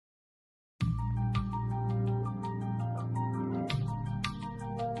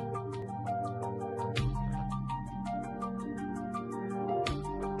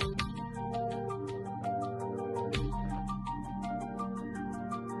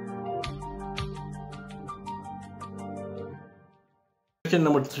Question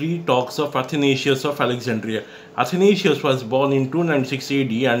number 3 talks of Athanasius of Alexandria. Athanasius was born in 296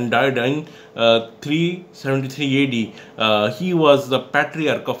 AD and died in 373 AD. He was the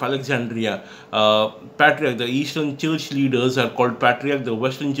patriarch of Alexandria. Patriarch, the Eastern church leaders are called patriarch, the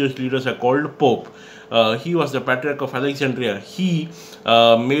Western church leaders are called pope. He was the patriarch of Alexandria. He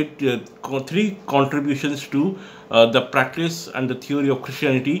made 3 contributions to the practice and the theory of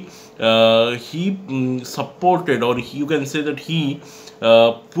Christianity. He supported, or you can say that he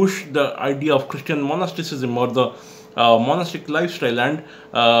pushed the idea of Christian monasticism or the monastic lifestyle, and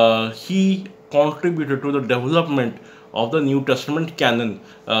he contributed to the development of the New Testament canon.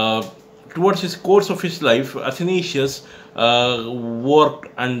 Towards his course of his life, Athanasius worked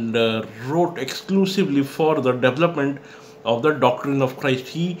and wrote exclusively for the development of the doctrine of Christ.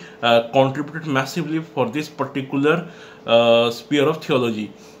 He contributed massively for this particular sphere of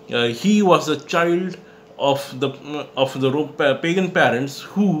theology. He was a child of the pagan parents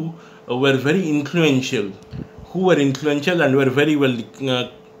who were very influential, and were very well.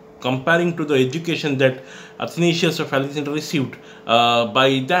 Comparing to the education that Athanasius of Alexandria received,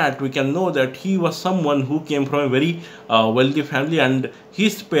 by that we can know that he was someone who came from a very wealthy family, and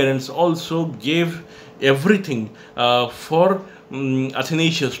his parents also gave everything for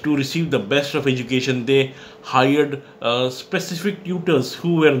Athanasius to receive the best of education. They hired specific tutors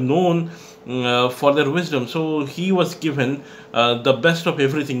who were known for their wisdom, so he was given the best of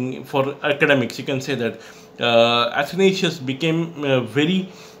everything for academics. You can say that Athanasius became very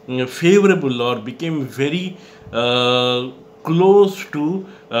favorable, or became very close to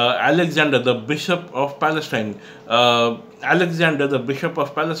Alexander, the bishop of Palestine. Alexander, the bishop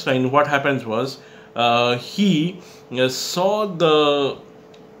of Palestine, what happens was he saw the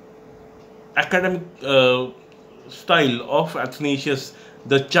academic style of Athanasius,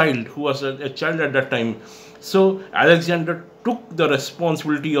 the child, who was a child at that time. So Alexander took the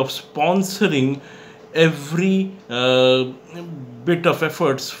responsibility of sponsoring every bit of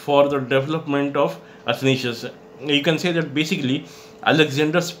efforts for the development of Athanasius. You can say that basically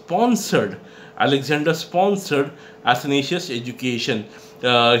Alexander sponsored Athanasius' education.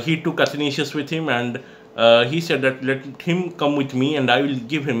 He took Athanasius with him, and he said that let him come with me and I will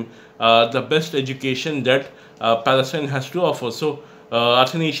give him the best education that Palestine has to offer. So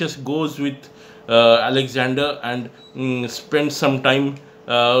Athanasius goes with Alexander and spends some time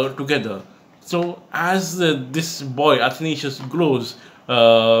together. So as this boy Athanasius grows,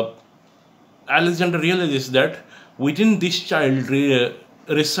 Alexander realizes that within this child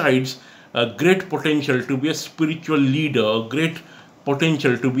resides a great potential to be a spiritual leader, a great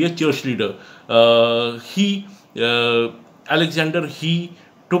potential to be a church leader. Alexander, he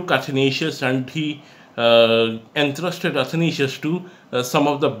took Athanasius and he entrusted Athanasius to some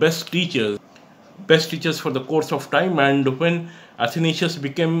of the best teachers for the course of time. And when Athanasius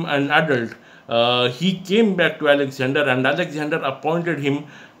became an adult, he came back to Alexander, and Alexander appointed him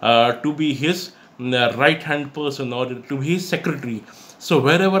to be his right hand person, or to be his secretary. So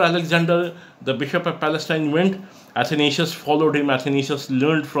wherever Alexander, the bishop of Palestine, went, Athanasius followed him, Athanasius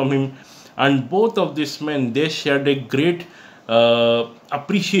learned from him, and both of these men, they shared a great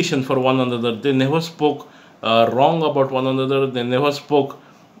appreciation for one another. They never spoke wrong about one another, they never spoke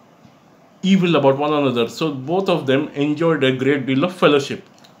evil about one another. So both of them enjoyed a great deal of fellowship.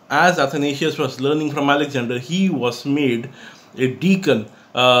 As Athanasius was learning from Alexander, he was made a deacon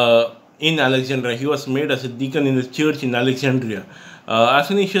in Alexandria. He was made as a deacon in the church in Alexandria.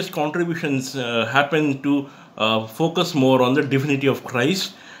 Athanasius' contributions happened to focus more on the divinity of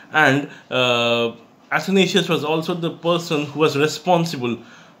Christ, and Athanasius was also the person who was responsible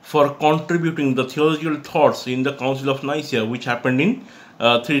for contributing the theological thoughts in the Council of Nicaea, which happened in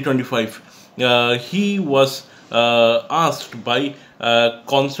 325. He was asked by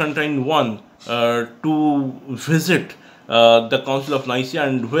Constantine I to visit the Council of Nicaea,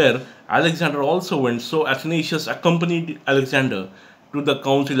 and where Alexander also went. So Athanasius accompanied Alexander to the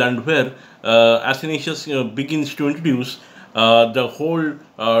council, and where Athanasius begins to introduce the whole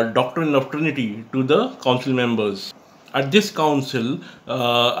doctrine of Trinity to the council members. At this council,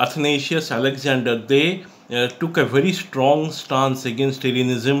 Athanasius, Alexander, they took a very strong stance against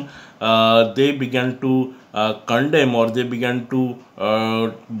Arianism. They began to condemn, or they began to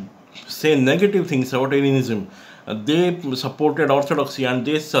say negative things about Arianism. They supported orthodoxy, and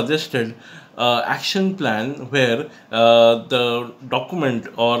they suggested action plan where the document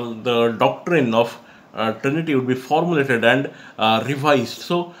or the doctrine of Trinity would be formulated and revised.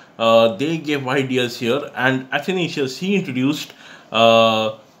 So they gave ideas here, and Athanasius, he introduced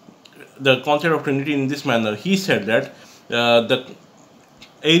the concept of Trinity in this manner. He said that the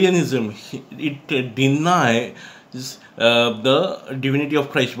Arianism, it deny the divinity of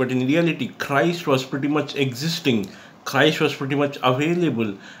Christ, but in reality, Christ was pretty much existing. Christ was pretty much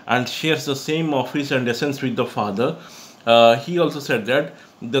available and shares the same office and essence with the Father. He also said that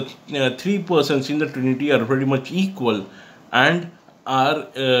the three persons in the Trinity are pretty much equal and are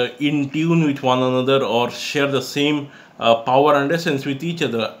in tune with one another or share the same power and essence with each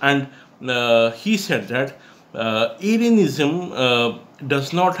other. And he said that Arianism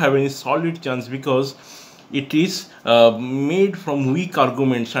does not have any solid chance because it is made from weak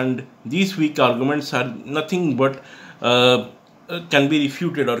arguments, and these weak arguments are nothing but can be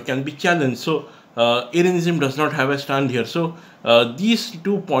refuted or can be challenged. So Arianism does not have a stand here. So these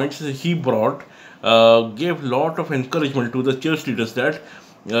 2 points he brought gave lot of encouragement to the church leaders that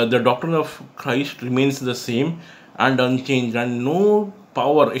the doctrine of Christ remains the same and unchanged, and no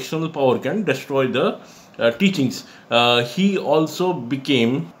power, external power, can destroy the teachings. He also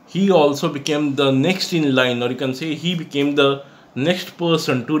became the next in line, or you can say he became the next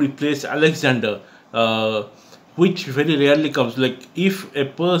person to replace Alexander, which very rarely comes. Like if a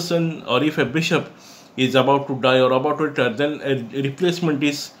person or if a bishop is about to die or about to retire, then a replacement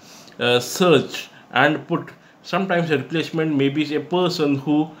is searched and put. Sometimes a replacement may be a person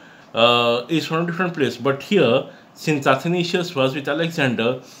who is from a different place. But here, since Athanasius was with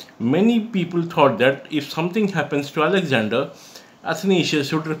Alexander, many people thought that if something happens to Alexander, Athanasius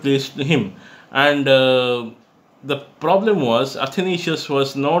should replace him. And the problem was, Athanasius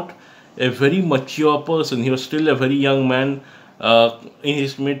was not a very mature person. He was still a very young man in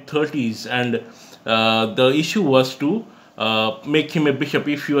his mid 30s, and the issue was to make him a bishop.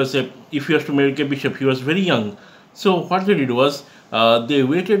 If he was to make a bishop, he was very young. So what they did was they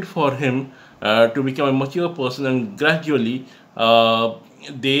waited for him to become a mature person, and gradually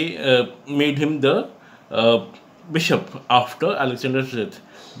they made him the uh, bishop after Alexander's death.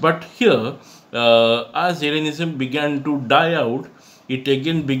 But here, as Arianism began to die out, it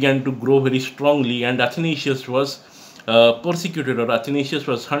again began to grow very strongly, and Athanasius was persecuted, or Athanasius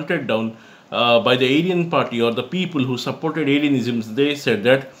was hunted down by the Arian party, or the people who supported Arianism. They said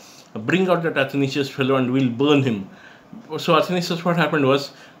that bring out that Athanasius fellow and we'll burn him. So Athanasius, what happened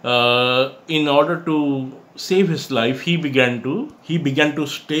was, in order to save his life, he began to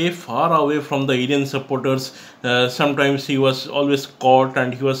stay far away from the Arian supporters. Sometimes he was always caught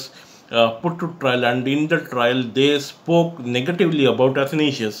and he was put to trial, and in the trial they spoke negatively about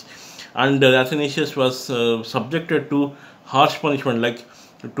Athanasius, and Athanasius was subjected to harsh punishment, like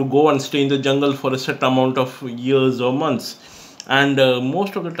to go and stay in the jungle for a set amount of years or months. And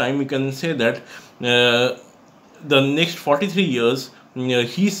most of the time, you can say that the next 43 years,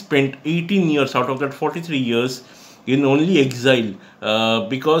 he spent 18 years out of that 43 years in only exile,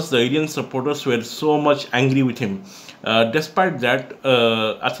 because the Arian supporters were so much angry with him. Despite that,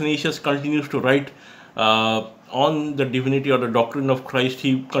 Athanasius continues to write on the divinity or the doctrine of Christ.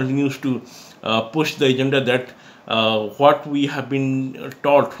 He continues to push the agenda that what we have been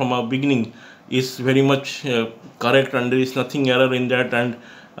taught from our beginning is very much correct, and there is nothing error in that. And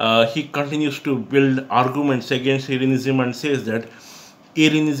he continues to build arguments against Arianism and says that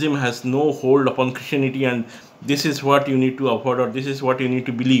Arianism has no hold upon Christianity, and this is what you need to avoid, or this is what you need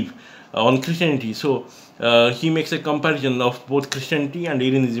to believe on Christianity. So he makes a comparison of both Christianity and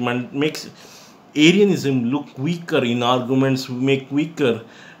Arianism, and makes Arianism look weaker in arguments, make weaker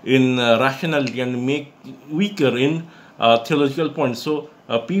in rationality, and make weaker in theological points. So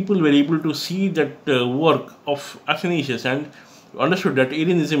people were able to see that work of Athanasius and understood that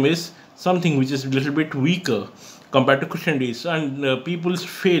Arianism is something which is a little bit weaker compared to Christianity, and people's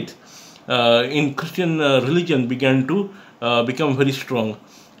faith in Christian religion began to become very strong.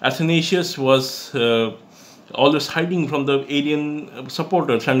 Athanasius was always hiding from the Arian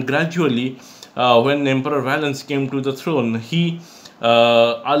supporters, and gradually, when Emperor Valens came to the throne, he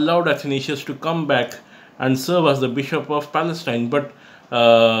allowed Athanasius to come back and serve as the bishop of Palestine. But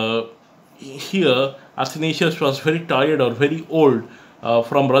here, Athanasius was very tired or very old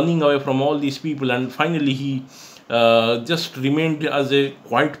from running away from all these people, and finally he just remained as a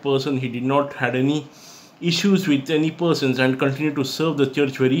quiet person. He did not had any issues with any persons, and continued to serve the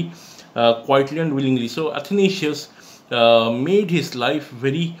church very quietly and willingly. So Athanasius made his life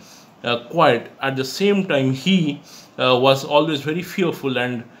very quiet. At the same time, he was always very fearful,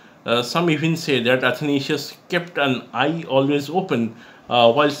 and some even say that Athanasius kept an eye always open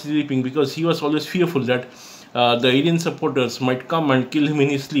while sleeping, because he was always fearful that the Arian supporters might come and kill him in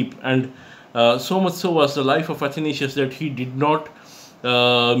his sleep. And so much so was the life of Athanasius that he did not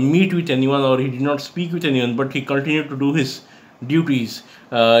meet with anyone, or he did not speak with anyone, but he continued to do his duties.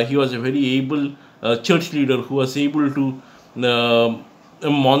 He was a very able church leader who was able to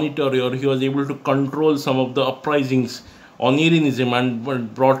monitor, or he was able to control some of the uprisings on Arianism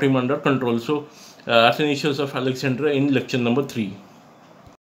and brought him under control. So Athanasius of Alexandria in lecture number 3.